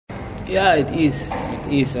Yeah, it is.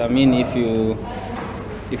 It is. I mean, if you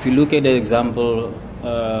look at the example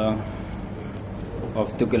of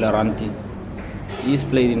Ranti, he's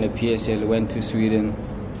played in the PSL, went to Sweden.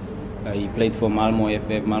 He played for Malmo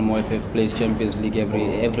FF. Malmo FF plays Champions League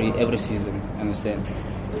every season. Understand?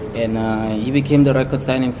 And he became the record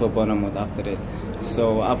signing for Bournemouth after that.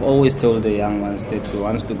 So I've always told the young ones that he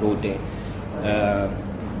wants to go there.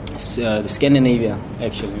 Scandinavia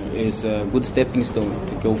actually is a good stepping stone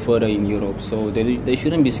to go further in Europe. So they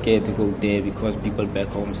shouldn't be scared to go there, because people back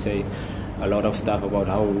home say a lot of stuff about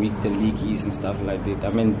how weak the league is and stuff like that.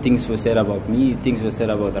 I mean, things were said about me, things were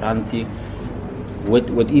said about Ranti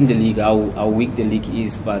within the league, how weak the league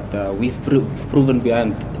is, but we've proven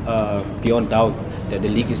beyond doubt that the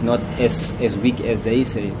league is not as weak as they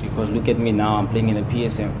say. Because look at me now, I'm playing in the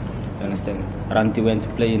PSM. You understand? Ranti went to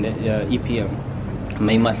play in the EPM.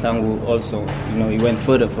 May Masangu also, he went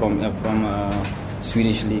further from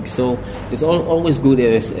Swedish league. So it's always good,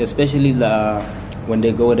 especially when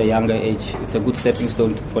they go at a younger age. It's a good stepping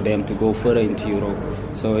stone for them to go further into Europe.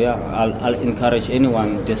 So yeah, I'll encourage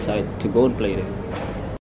anyone this side to go and play there.